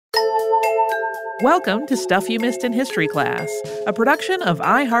Welcome to Stuff You Missed in History Class, a production of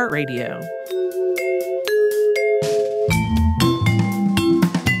iHeartRadio.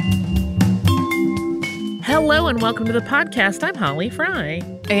 Hello and welcome to the podcast. I'm Holly Fry.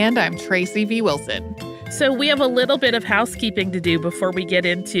 And I'm Tracy V. Wilson. So we have a little bit of housekeeping to do before we get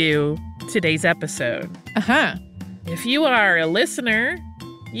into today's episode. If you are a listener,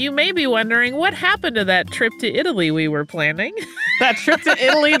 you may be wondering what happened to that trip to Italy we were planning. That trip to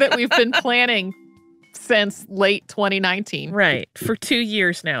Italy that we've been planning since late 2019. Right, for 2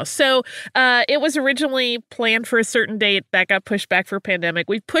 years now. So it was originally planned for a certain date that got pushed back for pandemic.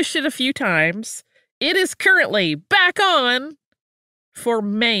 We've pushed it a few times. It is currently back on for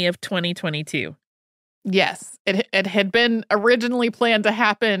May of 2022. Yes, it had been originally planned to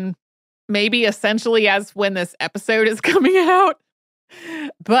happen maybe essentially as when this episode is coming out.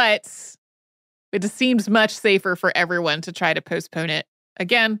 But it just seems much safer for everyone to try to postpone it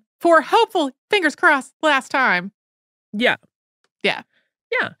again for hopefully, fingers crossed, last time. Yeah.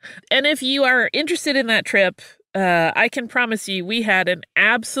 And if you are interested in that trip, I can promise you we had an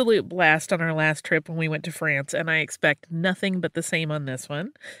absolute blast on our last trip when we went to France, and I expect nothing but the same on this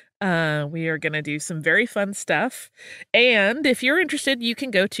one. We are going to do some very fun stuff. And if you're interested, you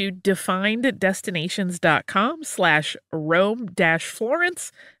can go to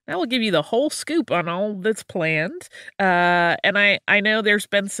defineddestinations.com/Rome-Florence. That will give you the whole scoop on all that's planned. And I know there's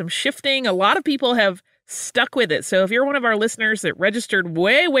been some shifting. A lot of people have stuck with it. So if you're one of our listeners that registered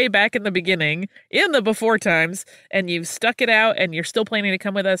way, way back in the beginning, in the before times, and you've stuck it out and you're still planning to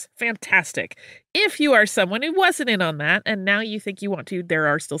come with us, fantastic. If you are someone who wasn't in on that and now you think you want to, there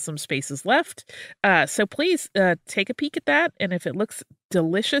are still some spaces left. So please take a peek at that. And if it looks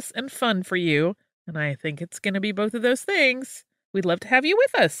delicious and fun for you, and I think it's going to be both of those things, we'd love to have you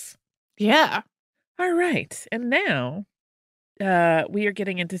with us. Yeah. All right. And now we are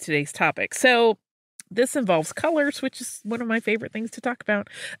getting into today's topic. So this involves colors, which is one of my favorite things to talk about.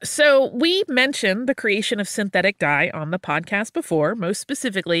 So we mentioned the creation of synthetic dye on the podcast before, most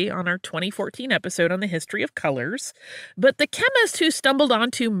specifically on our 2014 episode on the history of colors. But the chemist who stumbled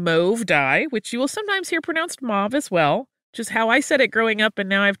onto mauve dye, which you will sometimes hear pronounced mauve as well, which is how I said it growing up, and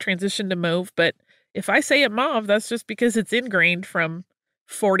now I've transitioned to mauve. But if I say it mauve, that's just because it's ingrained from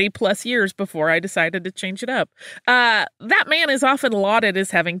 40 plus years before I decided to change it up. That man is often lauded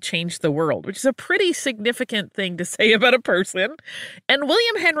as having changed the world, which is a pretty significant thing to say about a person. And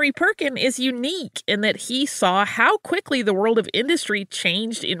William Henry Perkin is unique in that he saw how quickly the world of industry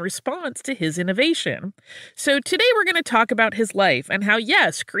changed in response to his innovation. So today we're going to talk about his life and how,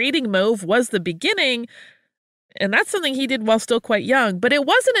 yes, creating mauve was the beginning, and that's something he did while still quite young, but it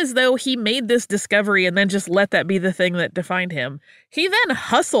wasn't as though he made this discovery and then just let that be the thing that defined him. He then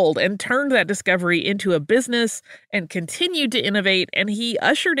hustled and turned that discovery into a business and continued to innovate, and he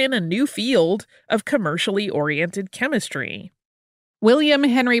ushered in a new field of commercially oriented chemistry. William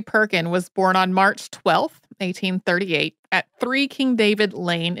Henry Perkin was born on March 12th, 1838, at 3 King David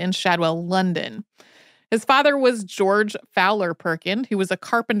Lane in Shadwell, London. His father was George Fowler Perkin, who was a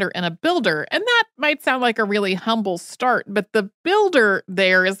carpenter and a builder, and that might sound like a really humble start, but the builder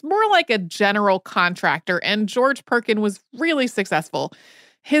there is more like a general contractor, and George Perkin was really successful.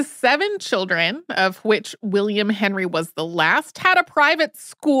 His 7 children, of which William Henry was the last, had a private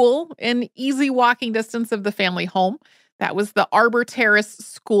school in easy walking distance of the family home. That was the Arbor Terrace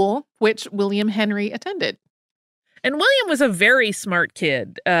School, which William Henry attended. And William was a very smart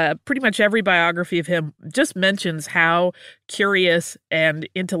kid. Pretty much every biography of him just mentions how curious and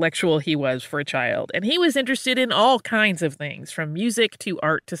intellectual he was for a child. And he was interested in all kinds of things, from music to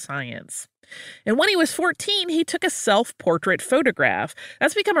art to science. And when he was 14, he took a self-portrait photograph.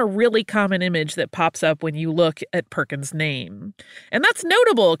 That's become a really common image that pops up when you look at Perkin's name. And that's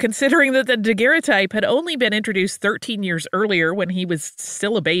notable considering that the daguerreotype had only been introduced 13 years earlier when he was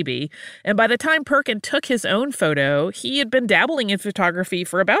still a baby. And by the time Perkin took his own photo, he had been dabbling in photography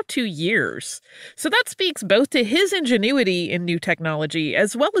for about 2 years. So that speaks both to his ingenuity in new technology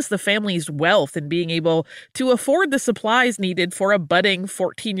as well as the family's wealth in being able to afford the supplies needed for a budding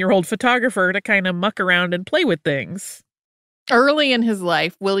 14-year-old photographer to kind of muck around and play with things. Early in his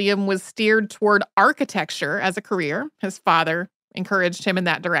life, William was steered toward architecture as a career. His father encouraged him in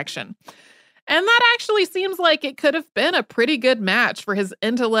that direction. And that actually seems like it could have been a pretty good match for his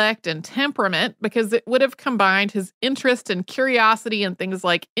intellect and temperament because it would have combined his interest and curiosity in things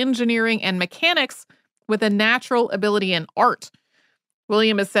like engineering and mechanics with a natural ability in art.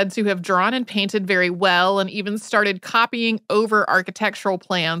 William is said to have drawn and painted very well and even started copying over architectural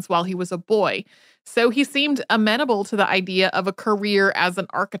plans while he was a boy. So he seemed amenable to the idea of a career as an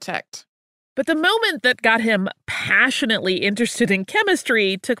architect. But the moment that got him passionately interested in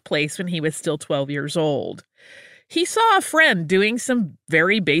chemistry took place when he was still 12 years old. He saw a friend doing some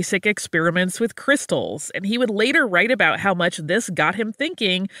very basic experiments with crystals, and he would later write about how much this got him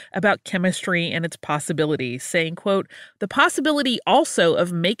thinking about chemistry and its possibilities, saying, quote, "The possibility also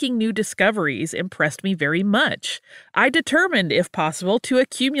of making new discoveries impressed me very much. I determined, if possible, to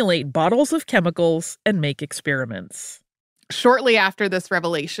accumulate bottles of chemicals and make experiments." Shortly after this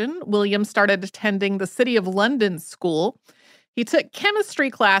revelation, William started attending the City of London school. He took chemistry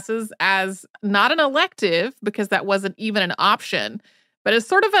classes as not an elective, because that wasn't even an option, but as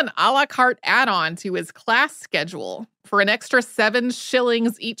sort of an a la carte add-on to his class schedule. For an extra 7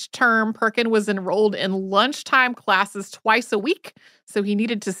 shillings each term, Perkin was enrolled in lunchtime classes twice a week, so he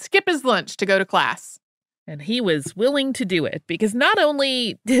needed to skip his lunch to go to class. And he was willing to do it because not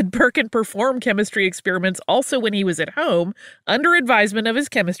only did Perkin perform chemistry experiments also when he was at home, under advisement of his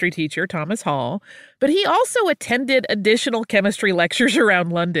chemistry teacher, Thomas Hall, but he also attended additional chemistry lectures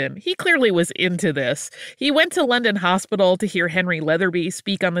around London. He clearly was into this. He went to London Hospital to hear Henry Leatherby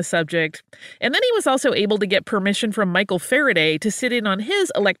speak on the subject. And then he was also able to get permission from Michael Faraday to sit in on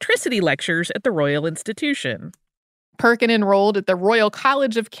his electricity lectures at the Royal Institution. Perkin enrolled at the Royal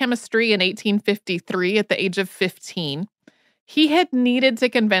College of Chemistry in 1853 at the age of 15. He had needed to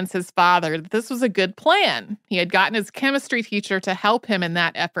convince his father that this was a good plan. He had gotten his chemistry teacher to help him in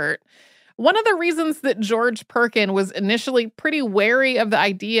that effort. One of the reasons that George Perkin was initially pretty wary of the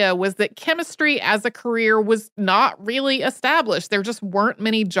idea was that chemistry as a career was not really established. There just weren't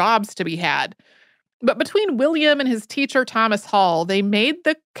many jobs to be had. But between William and his teacher, Thomas Hall, they made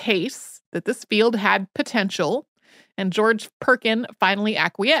the case that this field had potential, and George Perkin finally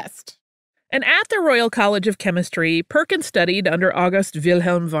acquiesced. And at the Royal College of Chemistry, Perkin studied under August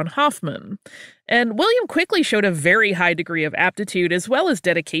Wilhelm von Hofmann. And William quickly showed a very high degree of aptitude as well as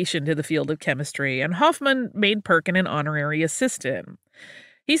dedication to the field of chemistry, and Hofmann made Perkin an honorary assistant.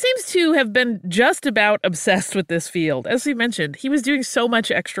 He seems to have been just about obsessed with this field. As we mentioned, he was doing so much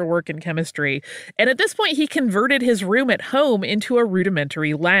extra work in chemistry, and at this point he converted his room at home into a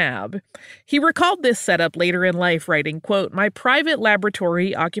rudimentary lab. He recalled this setup later in life, writing, quote, "My private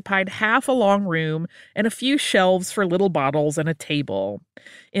laboratory occupied half a long room and a few shelves for little bottles and a table.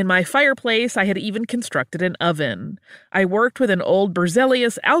 In my fireplace, I had even constructed an oven. I worked with an old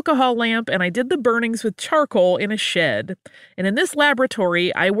Berzelius alcohol lamp, and I did the burnings with charcoal in a shed. And in this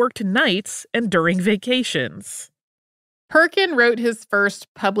laboratory, I worked nights and during vacations." Perkin wrote his first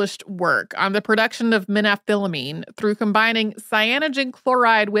published work on the production of menaphthylamine through combining cyanogen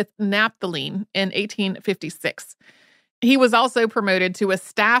chloride with naphthalene in 1856. He was also promoted to a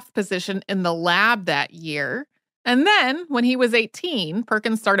staff position in the lab that year. And then, when he was 18,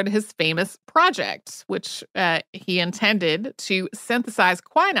 Perkin started his famous project, which he intended to synthesize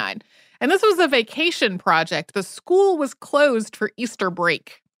quinine. And this was a vacation project. The school was closed for Easter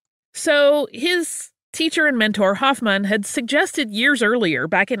break. So his teacher and mentor Hofmann had suggested years earlier,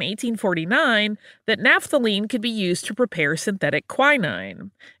 back in 1849, that naphthalene could be used to prepare synthetic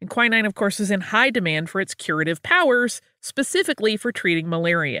quinine. And quinine, of course, is in high demand for its curative powers, specifically for treating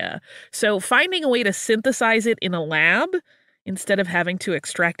malaria. So finding a way to synthesize it in a lab instead of having to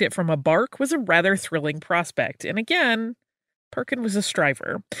extract it from a bark was a rather thrilling prospect. And again, Perkin was a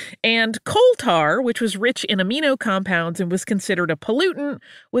striver. And coal tar, which was rich in amino compounds and was considered a pollutant,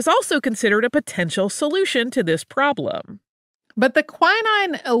 was also considered a potential solution to this problem. But the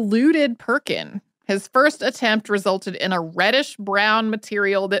quinine eluded Perkin. His first attempt resulted in a reddish-brown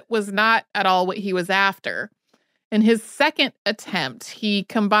material that was not at all what he was after. In his second attempt, he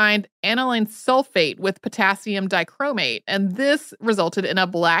combined aniline sulfate with potassium dichromate, and this resulted in a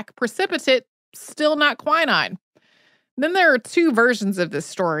black precipitate, still not quinine. Then there are 2 versions of this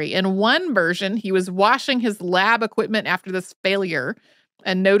story. In one version, he was washing his lab equipment after this failure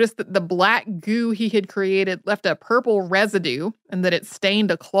and noticed that the black goo he had created left a purple residue and that it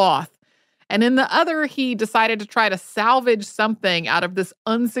stained a cloth. And in the other, he decided to try to salvage something out of this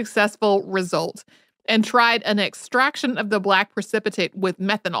unsuccessful result and tried an extraction of the black precipitate with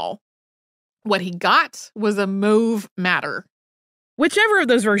methanol. What he got was a mauve matter. Whichever of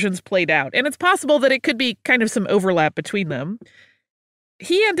those versions played out, and it's possible that it could be kind of some overlap between them,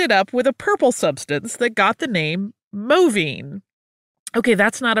 he ended up with a purple substance that got the name mauvine. Okay,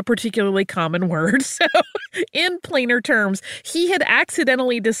 that's not a particularly common word, so in plainer terms, he had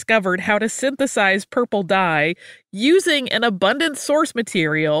accidentally discovered how to synthesize purple dye using an abundant source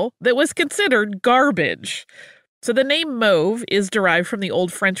material that was considered garbage. So the name mauve is derived from the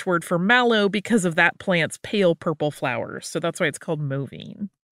old French word for mallow because of that plant's pale purple flowers. So that's why it's called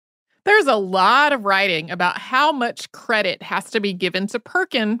mauvine. There's a lot of writing about how much credit has to be given to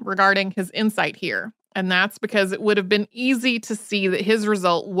Perkin regarding his insight here. And that's because it would have been easy to see that his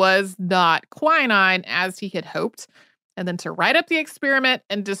result was not quinine as he had hoped, and then to write up the experiment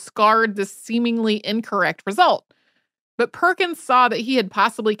and discard the seemingly incorrect result. But Perkin saw that he had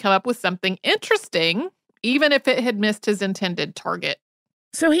possibly come up with something interesting, even if it had missed his intended target.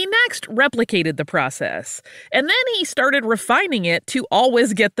 So he next replicated the process, and then he started refining it to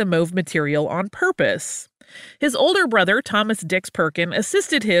always get the mauve material on purpose. His older brother, Thomas Dix Perkin,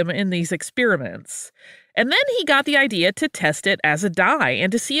 assisted him in these experiments. And then he got the idea to test it as a dye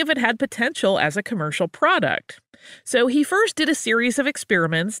and to see if it had potential as a commercial product. So he first did a series of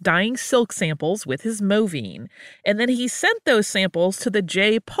experiments dyeing silk samples with his mauvine, and then he sent those samples to the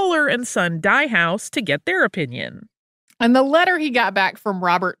J. Puller and Son dye house to get their opinion. And the letter he got back from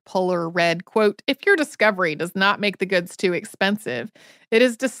Robert Puller read, quote, "If your discovery does not make the goods too expensive, it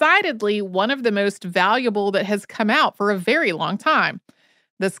is decidedly one of the most valuable that has come out for a very long time.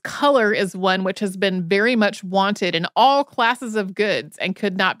 This color is one which has been very much wanted in all classes of goods and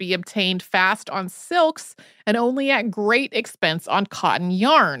could not be obtained fast on silks and only at great expense on cotton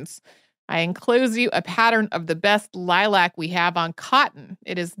yarns. I enclose you a pattern of the best lilac we have on cotton.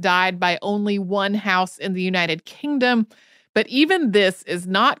 It is dyed by only one house in the United Kingdom, but even this is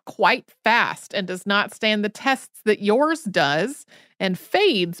not quite fast and does not stand the tests that yours does and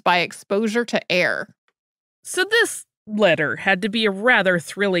fades by exposure to air." So this letter had to be a rather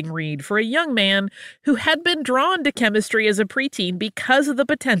thrilling read for a young man who had been drawn to chemistry as a preteen because of the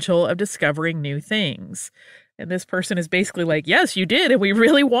potential of discovering new things. And this person is basically like, yes, you did, and we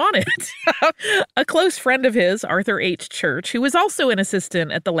really want it. A close friend of his, Arthur H. Church, who was also an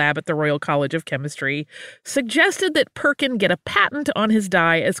assistant at the lab at the Royal College of Chemistry, suggested that Perkin get a patent on his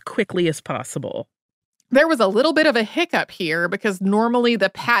dye as quickly as possible. There was a little bit of a hiccup here because normally the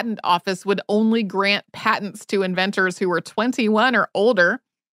patent office would only grant patents to inventors who were 21 or older.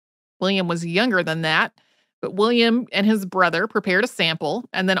 William was younger than that. But William and his brother prepared a sample,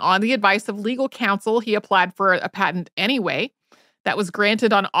 and then on the advice of legal counsel, he applied for a patent anyway. That was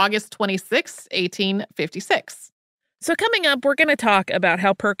granted on August 26, 1856. So coming up, we're going to talk about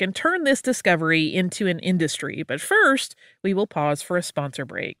how Perkin turned this discovery into an industry. But first, we will pause for a sponsor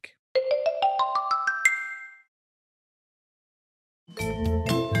break.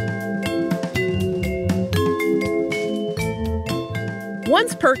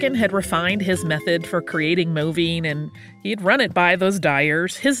 Once Perkin had refined his method for creating mauvine and he'd run it by those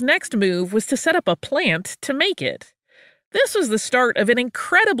dyers, his next move was to set up a plant to make it. This was the start of an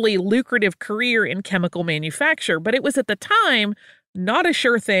incredibly lucrative career in chemical manufacture, but it was at the time not a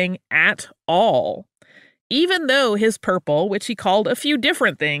sure thing at all. Even though his purple, which he called a few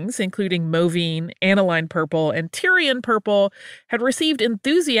different things, including mauvine, aniline purple, and Tyrian purple, had received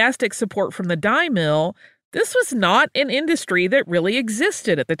enthusiastic support from the dye mill, this was not an industry that really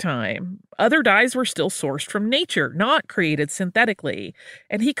existed at the time. Other dyes were still sourced from nature, not created synthetically,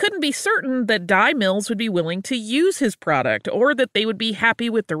 and he couldn't be certain that dye mills would be willing to use his product or that they would be happy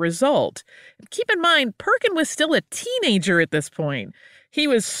with the result. And keep in mind, Perkin was still a teenager at this point. He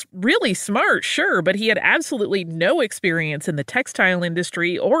was really smart, sure, but he had absolutely no experience in the textile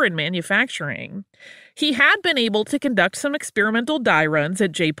industry or in manufacturing. He had been able to conduct some experimental dye runs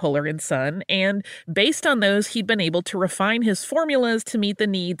at J. Puller and Son, and based on those, he'd been able to refine his formulas to meet the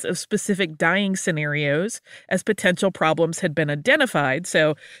needs of specific dyeing scenarios as potential problems had been identified.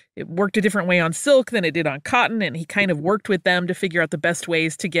 So it worked a different way on silk than it did on cotton, and he kind of worked with them to figure out the best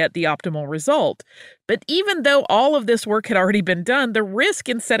ways to get the optimal result. But even though all of this work had already been done, the risk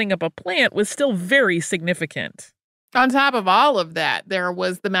in setting up a plant was still very significant. On top of all of that, there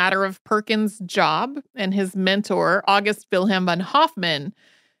was the matter of Perkin's job and his mentor, August Wilhelm von Hofmann.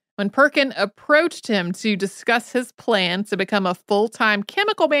 When Perkin approached him to discuss his plan to become a full-time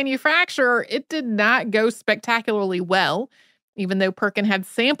chemical manufacturer, it did not go spectacularly well, even though Perkin had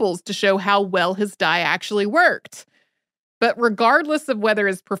samples to show how well his dye actually worked. But regardless of whether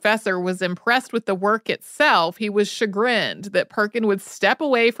his professor was impressed with the work itself, he was chagrined that Perkin would step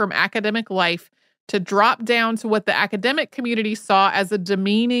away from academic life to drop down to what the academic community saw as a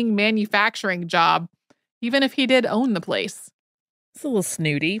demeaning manufacturing job, even if he did own the place. It's a little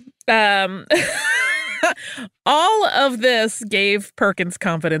snooty. All of this gave Perkin's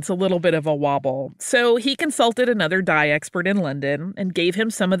confidence a little bit of a wobble. So he consulted another dye expert in London and gave him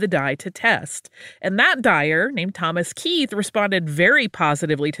some of the dye to test. And that dyer, named Thomas Keith, responded very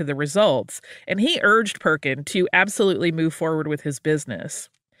positively to the results. And he urged Perkin to absolutely move forward with his business.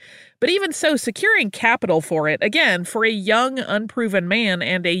 But even so, securing capital for it, again, for a young, unproven man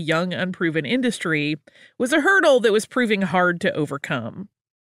and a young, unproven industry, was a hurdle that was proving hard to overcome.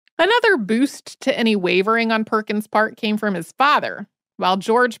 Another boost to any wavering on Perkin's part came from his father. While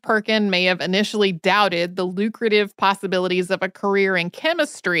George Perkin may have initially doubted the lucrative possibilities of a career in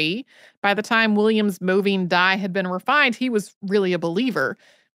chemistry, by the time William's moving dye had been refined, he was really a believer.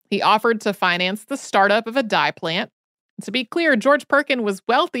 He offered to finance the startup of a dye plant. To be clear, George Perkin was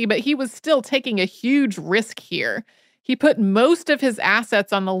wealthy, but he was still taking a huge risk here. He put most of his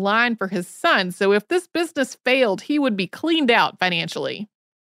assets on the line for his son, so if this business failed, he would be cleaned out financially.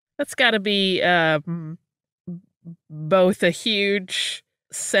 That's got to be both a huge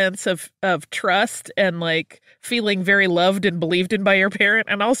sense of trust and like feeling very loved and believed in by your parent,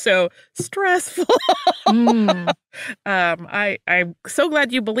 and also stressful. I'm so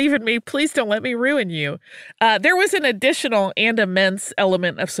glad you believe in me. Please don't let me ruin you. There was an additional and immense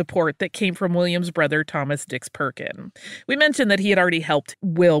element of support that came from William's brother, Thomas Dix Perkin. We mentioned that he had already helped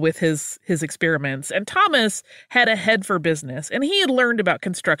Will with his experiments, and Thomas had a head for business, and he had learned about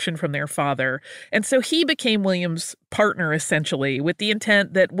construction from their father. And so he became William's partner, essentially, with the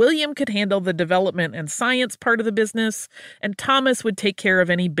intent that William could handle the development and science part of the business, and Thomas would take care of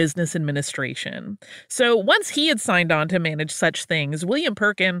any business administration. So once he had signed on to manage such things, William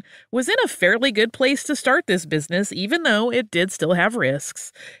Perkin was in a fairly good place to start this business, even though it did still have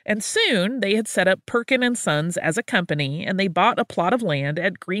risks. And soon they had set up Perkin and Sons as a company, and they bought a plot of land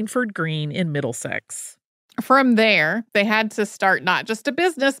at Greenford Green in Middlesex. From there, they had to start not just a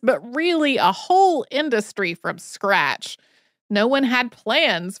business, but really a whole industry from scratch. No one had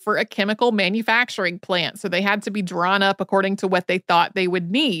plans for a chemical manufacturing plant, so they had to be drawn up according to what they thought they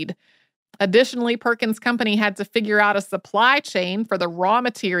would need. Additionally, Perkin's company had to figure out a supply chain for the raw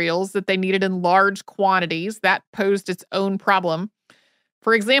materials that they needed in large quantities. That posed its own problem.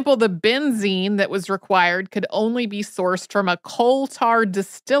 For example, the benzene that was required could only be sourced from a coal tar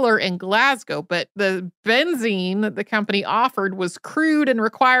distiller in Glasgow, but the benzene that the company offered was crude and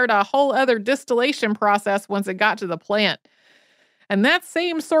required a whole other distillation process once it got to the plant. And that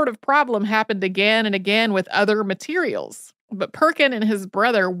same sort of problem happened again and again with other materials. But Perkin and his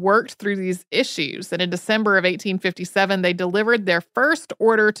brother worked through these issues, and in December of 1857, they delivered their first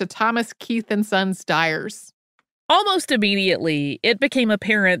order to Thomas Keith and Sons dyers. Almost immediately, it became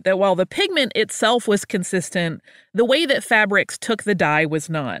apparent that while the pigment itself was consistent, the way that fabrics took the dye was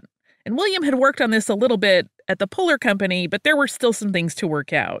not. And William had worked on this a little bit at the Puller Company, but there were still some things to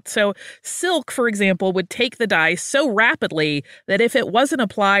work out. So silk, for example, would take the dye so rapidly that if it wasn't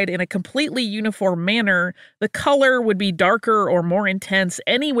applied in a completely uniform manner, the color would be darker or more intense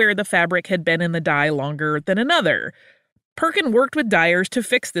anywhere the fabric had been in the dye longer than another. Perkin worked with dyers to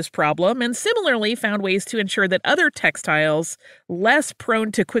fix this problem and similarly found ways to ensure that other textiles, less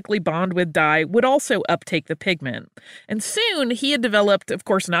prone to quickly bond with dye, would also uptake the pigment. And soon he had developed, of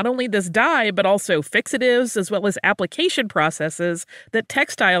course, not only this dye, but also fixatives as well as application processes that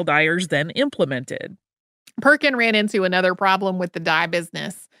textile dyers then implemented. Perkin ran into another problem with the dye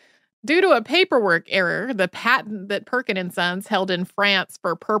business. Due to a paperwork error, the patent that Perkin and Sons held in France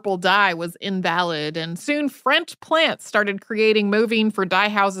for purple dye was invalid, and soon French plants started creating moving for dye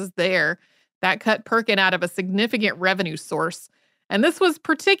houses there. That cut Perkin out of a significant revenue source. And this was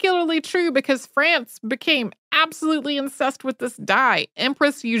particularly true because France became absolutely incensed with this dye.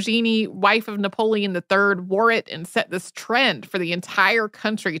 Empress Eugenie, wife of Napoleon III, wore it and set this trend for the entire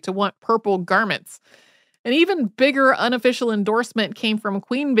country to want purple garments. An even bigger unofficial endorsement came from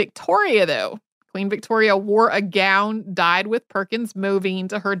Queen Victoria, though. Queen Victoria wore a gown dyed with Perkin's moving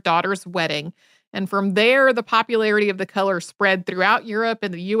to her daughter's wedding. And from there, the popularity of the color spread throughout Europe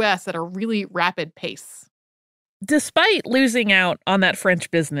and the U.S. at a really rapid pace. Despite losing out on that French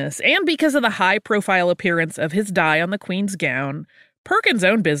business, and because of the high-profile appearance of his dye on the Queen's gown, Perkin's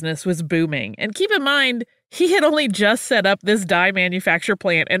own business was booming. And keep in mind, he had only just set up this dye manufacture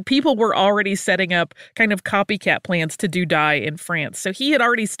plant, and people were already setting up kind of copycat plants to do dye in France. So he had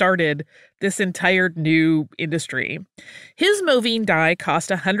already started this entire new industry. His moving dye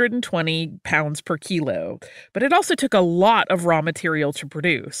cost 120 pounds per kilo, but it also took a lot of raw material to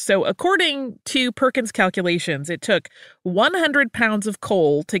produce. So according to Perkin's calculations, it took 100 pounds of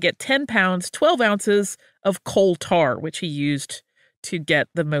coal to get 10 pounds, 12 ounces of coal tar, which he used to get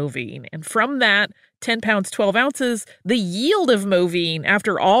the moving. And from that, 10 pounds, 12 ounces, the yield of moving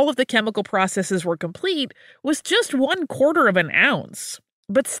after all of the chemical processes were complete was just 1/4 of an ounce.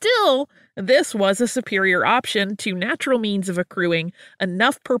 But still, this was a superior option to natural means of accruing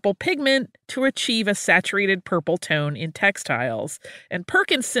enough purple pigment to achieve a saturated purple tone in textiles. And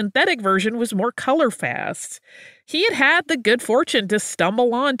Perkin's synthetic version was more color fast. He had had the good fortune to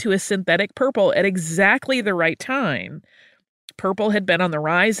stumble onto a synthetic purple at exactly the right time. Purple had been on the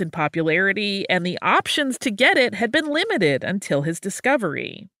rise in popularity, and the options to get it had been limited until his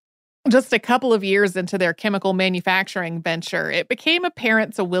discovery. Just a couple of years into their chemical manufacturing venture, it became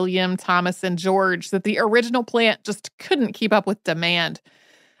apparent to William, Thomas, and George that the original plant just couldn't keep up with demand.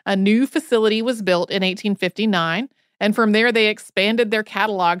 A new facility was built in 1859, and from there they expanded their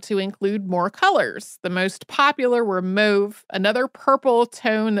catalog to include more colors. The most popular were mauve, another purple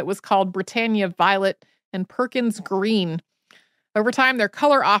tone that was called Britannia Violet, and Perkins Green. Over time, their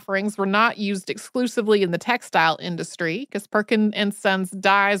color offerings were not used exclusively in the textile industry, because Perkin and Sons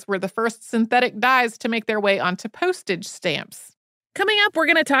dyes were the first synthetic dyes to make their way onto postage stamps. Coming up, we're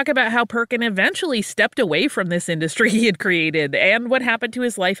going to talk about how Perkin eventually stepped away from this industry he had created and what happened to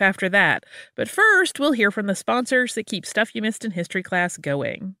his life after that. But first, we'll hear from the sponsors that keep Stuff You Missed in History class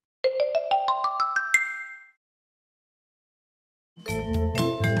going.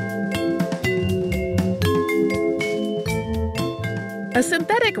 A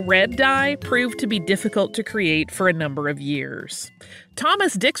synthetic red dye proved to be difficult to create for a number of years.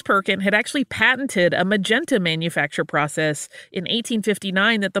 Thomas Dix Perkin had actually patented a magenta manufacture process in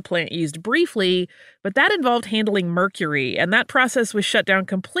 1859 that the plant used briefly, but that involved handling mercury, and that process was shut down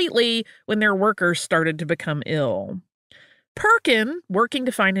completely when their workers started to become ill. Perkin, working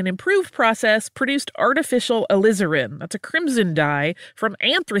to find an improved process, produced artificial alizarin, that's a crimson dye, from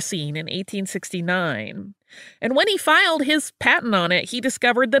anthracene in 1869. And when he filed his patent on it, he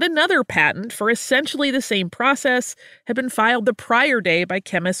discovered that another patent for essentially the same process had been filed the prior day by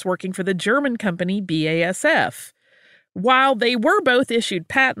chemists working for the German company BASF. While they were both issued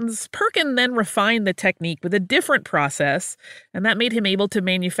patents, Perkin then refined the technique with a different process, and that made him able to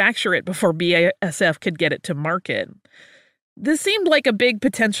manufacture it before BASF could get it to market. This seemed like a big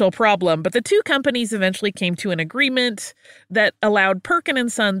potential problem, but the two companies eventually came to an agreement that allowed Perkin and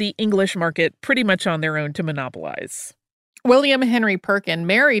Son the English market pretty much on their own to monopolize. William Henry Perkin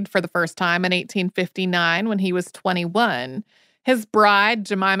married for the first time in 1859 when he was 21. His bride,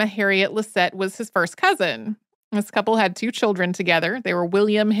 Jemima Harriet Lisette, was his first cousin. This couple had two children together. They were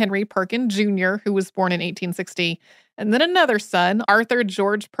William Henry Perkin Jr., who was born in 1860, and then another son, Arthur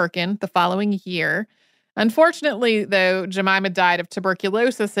George Perkin, the following year. Unfortunately, though, Jemima died of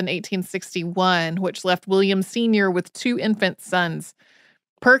tuberculosis in 1861, which left William Sr. with two infant sons.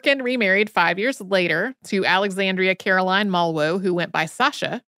 Perkin remarried 5 years later to Alexandria Caroline Malwo, who went by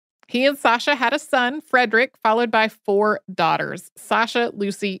Sasha. He and Sasha had a son, Frederick, followed by 4 daughters, Sasha,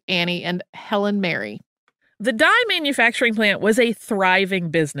 Lucy, Annie, and Helen Mary. The dye manufacturing plant was a thriving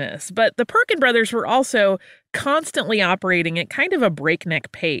business, but the Perkin brothers were also constantly operating at kind of a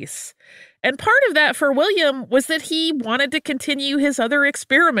breakneck pace. And part of that for William was that he wanted to continue his other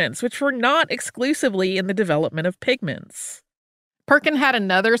experiments, which were not exclusively in the development of pigments. Perkin had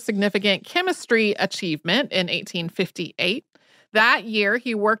another significant chemistry achievement in 1858. That year,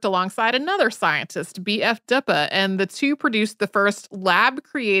 he worked alongside another scientist, B.F. Duppe, and the two produced the first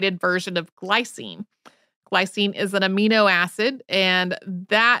lab-created version of glycine. Glycine is an amino acid, and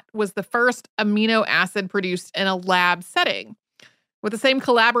that was the first amino acid produced in a lab setting. With the same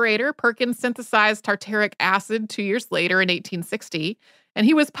collaborator, Perkin synthesized tartaric acid 2 years later in 1860, and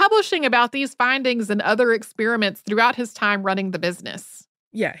he was publishing about these findings and other experiments throughout his time running the business.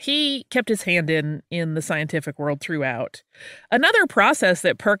 Yeah, he kept his hand in the scientific world throughout. Another process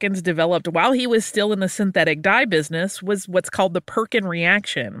that Perkins developed while he was still in the synthetic dye business was what's called the Perkin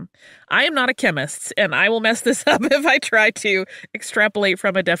reaction. I am not a chemist, and I will mess this up if I try to extrapolate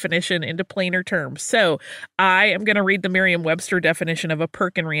from a definition into plainer terms. So I am going to read the Merriam-Webster definition of a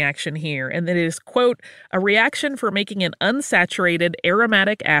Perkin reaction here, and that is, quote, a reaction for making an unsaturated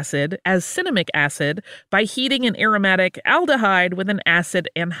aromatic acid as cinnamic acid by heating an aromatic aldehyde with an acid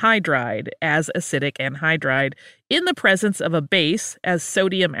anhydride as acidic anhydride in the presence of a base as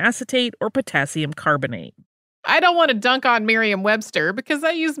sodium acetate or potassium carbonate. I don't want to dunk on Merriam-Webster because I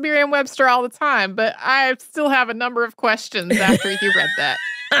use Merriam-Webster all the time, but I still have a number of questions after you read that.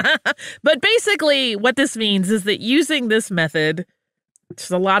 But basically what this means is that using this method, there's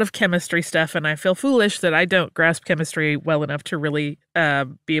a lot of chemistry stuff, and I feel foolish that I don't grasp chemistry well enough to really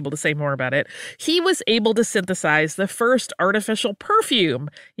be able to say more about it. He was able to synthesize the first artificial perfume.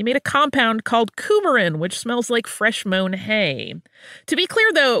 He made a compound called coumarin, which smells like fresh mown hay. To be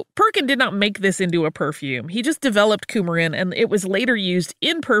clear, though, Perkin did not make this into a perfume. He just developed coumarin, and it was later used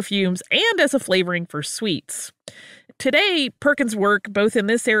in perfumes and as a flavoring for sweets. Today, Perkin's work, both in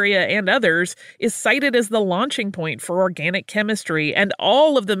this area and others, is cited as the launching point for organic chemistry and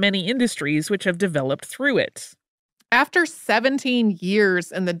all of the many industries which have developed through it. After 17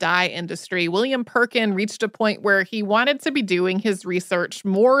 years in the dye industry, William Perkin reached a point where he wanted to be doing his research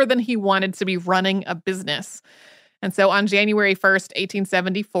more than he wanted to be running a business. And so on January 1st,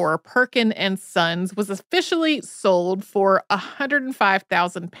 1874, Perkin and Sons was officially sold for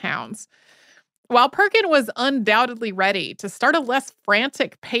 105,000 pounds. While Perkin was undoubtedly ready to start a less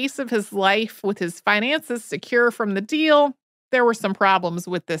frantic pace of his life with his finances secure from the deal, there were some problems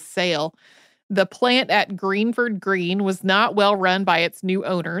with this sale. The plant at Greenford Green was not well run by its new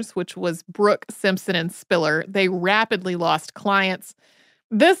owners, which was Brooke, Simpson, and Spiller. They rapidly lost clients.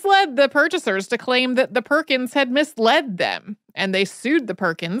 This led the purchasers to claim that the Perkins had misled them, and they sued the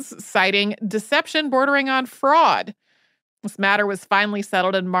Perkins, citing deception bordering on fraud. This matter was finally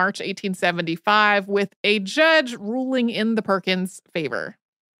settled in March 1875 with a judge ruling in the Perkins' favor.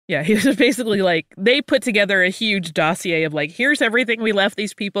 Yeah, he was basically like, they put together a huge dossier of like, here's everything we left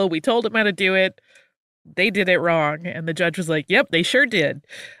these people. We told them how to do it. They did it wrong. And the judge was like, yep, they sure did.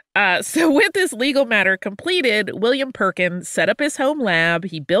 So with this legal matter completed, William Perkin set up his home lab,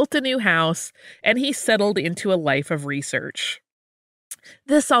 he built a new house, and he settled into a life of research.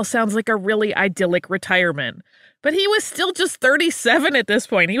 This all sounds like a really idyllic retirement, but he was still just 37 at this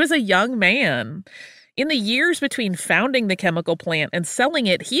point. He was a young man. In the years between founding the chemical plant and selling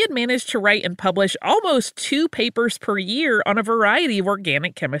it, he had managed to write and publish almost 2 papers per year on a variety of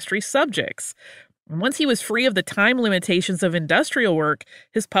organic chemistry subjects. Once he was free of the time limitations of industrial work,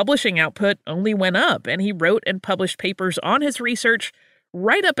 his publishing output only went up, and he wrote and published papers on his research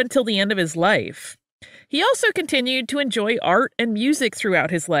right up until the end of his life. He also continued to enjoy art and music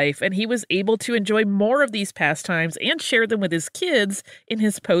throughout his life, and he was able to enjoy more of these pastimes and share them with his kids in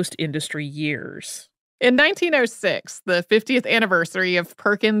his post-industry years. In 1906, the 50th anniversary of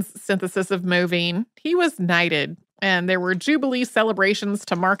Perkin's synthesis of movine, he was knighted, and there were Jubilee celebrations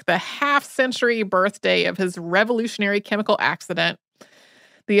to mark the half-century birthday of his revolutionary chemical accident.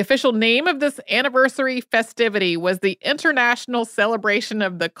 The official name of this anniversary festivity was the International Celebration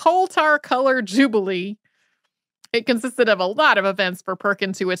of the Coal Tar Color Jubilee. It consisted of a lot of events for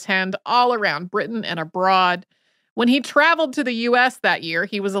Perkin to attend all around Britain and abroad. When he traveled to the U.S. that year,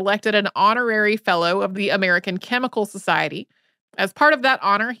 he was elected an honorary fellow of the American Chemical Society. As part of that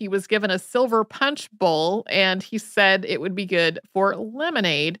honor, he was given a silver punch bowl, and he said it would be good for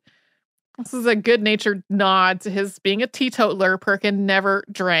lemonade. This is a good-natured nod to his being a teetotaler. Perkin never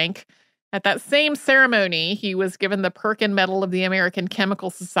drank. At that same ceremony, he was given the Perkin Medal of the American Chemical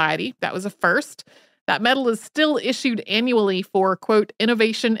Society. That was a first. That medal is still issued annually for, quote,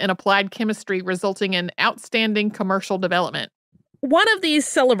 innovation in applied chemistry resulting in outstanding commercial development. One of these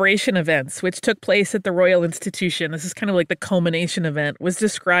celebration events, which took place at the Royal Institution, this is kind of like the culmination event, was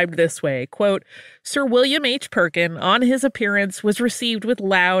described this way, quote, Sir William H. Perkin, on his appearance, was received with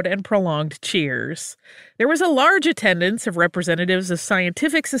loud and prolonged cheers. There was a large attendance of representatives of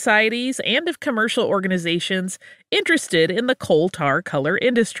scientific societies and of commercial organizations interested in the coal tar color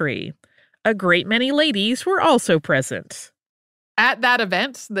industry. A great many ladies were also present. At that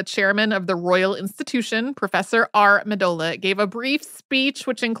event, the chairman of the Royal Institution, Professor R. Medola, gave a brief speech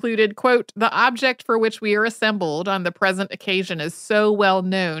which included, quote, the object for which we are assembled on the present occasion is so well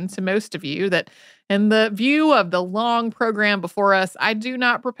known to most of you that in the view of the long program before us, I do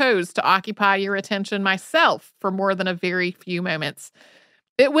not propose to occupy your attention myself for more than a very few moments.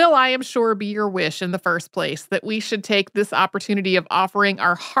 It will, I am sure, be your wish in the first place that we should take this opportunity of offering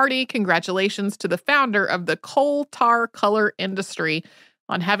our hearty congratulations to the founder of the coal tar color industry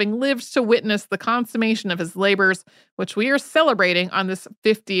on having lived to witness the consummation of his labors, which we are celebrating on this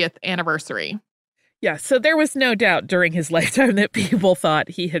 50th anniversary. Yeah, so there was no doubt during his lifetime that people thought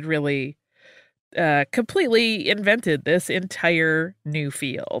he had really completely invented this entire new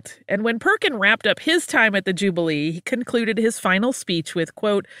field. And when Perkin wrapped up his time at the Jubilee, he concluded his final speech with,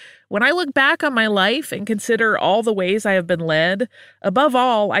 quote, when I look back on my life and consider all the ways I have been led, above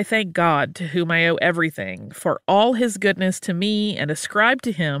all, I thank God, to whom I owe everything, for all his goodness to me, and ascribe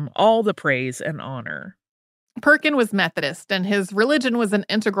to him all the praise and honor. Perkin was Methodist, and his religion was an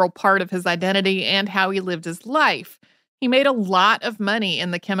integral part of his identity and how he lived his life. He made a lot of money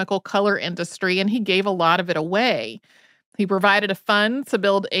in the chemical color industry, and he gave a lot of it away. He provided a fund to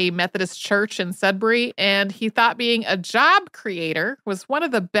build a Methodist church in Sudbury, and he thought being a job creator was one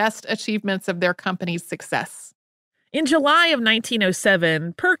of the best achievements of their company's success. In July of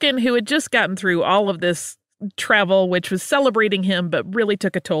 1907, Perkin, who had just gotten through all of this travel, which was celebrating him but really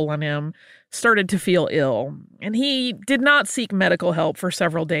took a toll on him, started to feel ill. And he did not seek medical help for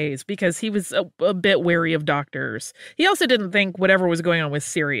several days because he was a bit wary of doctors. He also didn't think whatever was going on was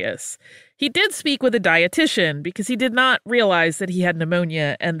serious. He did speak with a dietitian because he did not realize that he had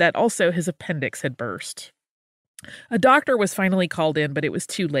pneumonia and that also his appendix had burst. A doctor was finally called in, but it was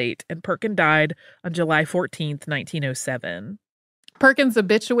too late, and Perkin died on July 14th, 1907. Perkin's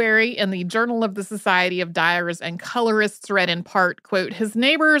obituary in the Journal of the Society of Dyers and Colorists read in part, quote, "His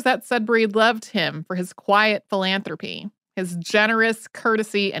neighbors at Sudbury loved him for his quiet philanthropy. His generous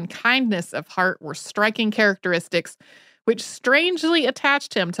courtesy and kindness of heart were striking characteristics which strangely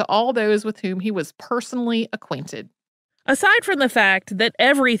attached him to all those with whom he was personally acquainted." Aside from the fact that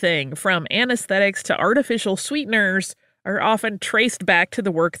everything from anesthetics to artificial sweeteners are often traced back to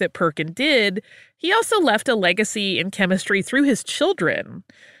the work that Perkin did, he also left a legacy in chemistry through his children.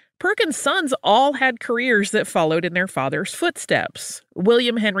 Perkin's sons all had careers that followed in their father's footsteps.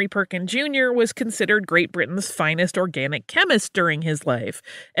 William Henry Perkin Jr. was considered Great Britain's finest organic chemist during his life,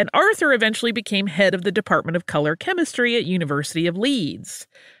 and Arthur eventually became head of the Department of Color Chemistry at University of Leeds.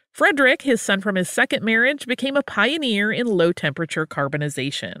 Frederick, his son from his second marriage, became a pioneer in low-temperature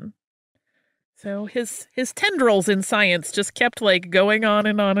carbonization. So his tendrils in science just kept going on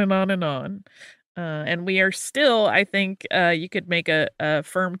and on and on and on. And we are still, I think, you could make a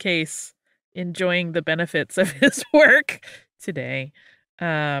firm case enjoying the benefits of his work today.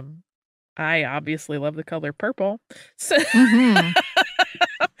 I obviously love the color purple. So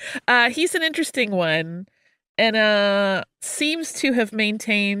he's an interesting one and seems to have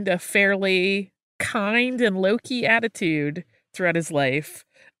maintained a fairly kind and low-key attitude throughout his life.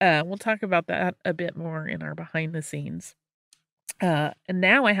 We'll talk about that a bit more in our behind the scenes. And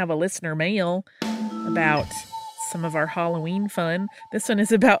now I have a listener mail about some of our Halloween fun. This one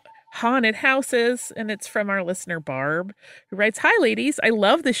is about haunted houses, and it's from our listener Barb, who writes, "Hi, ladies. I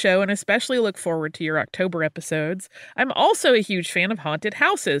love the show and especially look forward to your October episodes. I'm also a huge fan of haunted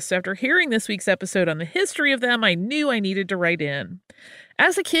houses, so after hearing this week's episode on the history of them, I knew I needed to write in.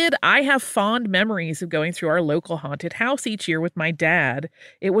 As a kid, I have fond memories of going through our local haunted house each year with my dad.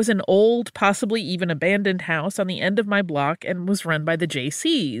 It was an old, possibly even abandoned house on the end of my block and was run by the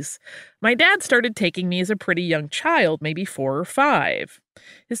JCs. My dad started taking me as a pretty young child, maybe 4 or 5.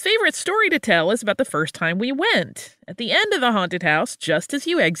 His favorite story to tell is about the first time we went. At the end of the haunted house, just as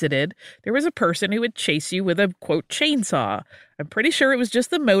you exited, there was a person who would chase you with a, quote, chainsaw. I'm pretty sure it was just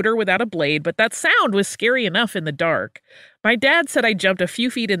the motor without a blade, but that sound was scary enough in the dark. My dad said I jumped a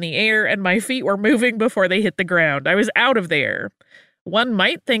few feet in the air and my feet were moving before they hit the ground. I was out of there. One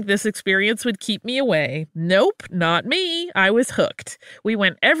might think this experience would keep me away. Nope, not me. I was hooked. We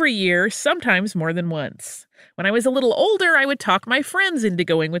went every year, sometimes more than once. When I was a little older, I would talk my friends into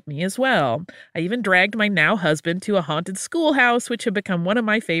going with me as well. I even dragged my now husband to a haunted schoolhouse, which had become one of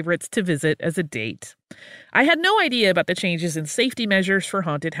my favorites to visit as a date. I had no idea about the changes in safety measures for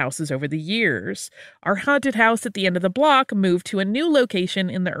haunted houses over the years. Our haunted house at the end of the block moved to a new location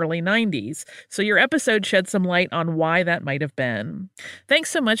in the early 90s, so your episode shed some light on why that might have been. Thanks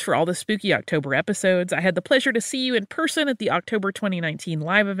so much for all the spooky October episodes. I had the pleasure to see you in person at the October 2019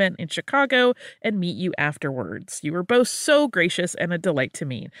 live event in Chicago and meet you afterwards. You were both so gracious and a delight to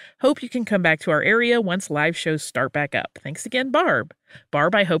meet. Hope you can come back to our area once live shows start back up. Thanks again, Barb.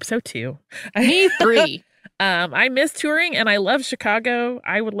 Barb, I hope so too. Me 3. I miss touring and I love Chicago.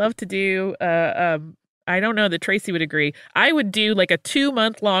 I would love to do, I don't know that Tracy would agree. I would do like a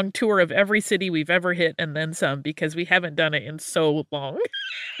 2-month-long tour of every city we've ever hit and then some because we haven't done it in so long.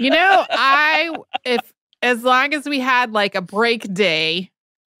 You know, as long as we had like a break day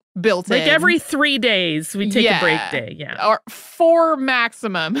built in. Like every 3 days we take a break day. Yeah. Or 4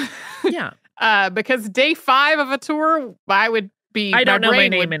 maximum. Yeah. Because day 5 of a tour, I don't know my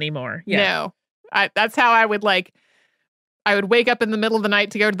name anymore. Yeah. No, that's how I would I would wake up in the middle of the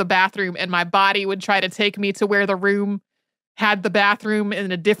night to go to the bathroom and my body would try to take me to where the room had the bathroom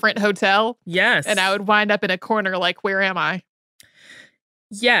in a different hotel. Yes. And I would wind up in a corner like, where am I?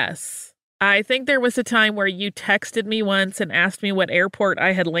 Yes. I think there was a time where you texted me once and asked me what airport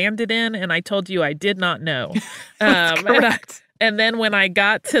I had landed in, and I told you I did not know. Correct. And then when I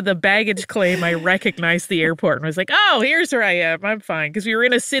got to the baggage claim, I recognized the airport and was like, oh, here's where I am. I'm fine. Because we were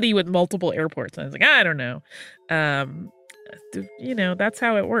in a city with multiple airports. And I was like, I don't know. That's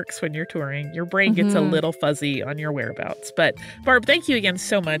how it works when you're touring. Your brain gets a little fuzzy on your whereabouts. But Barb, thank you again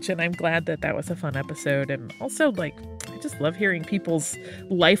so much. And I'm glad that was a fun episode. And also, I just love hearing people's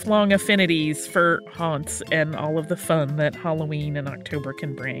lifelong affinities for haunts and all of the fun that Halloween and October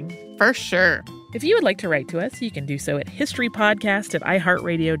can bring. For sure. If you would like to write to us, you can do so at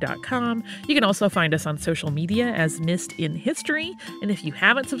historypodcast@iHeartRadio.com. You can also find us on social media as Missed in History. And if you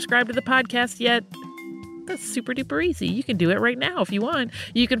haven't subscribed to the podcast yet, that's super duper easy. You can do it right now if you want.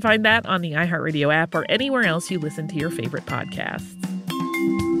 You can find that on the iHeartRadio app or anywhere else you listen to your favorite podcasts.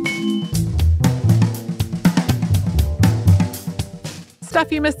 Stuff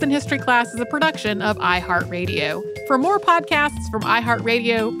You Missed in History Class is a production of iHeartRadio. For more podcasts from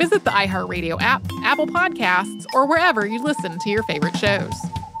iHeartRadio, visit the iHeartRadio app, Apple Podcasts, or wherever you listen to your favorite shows.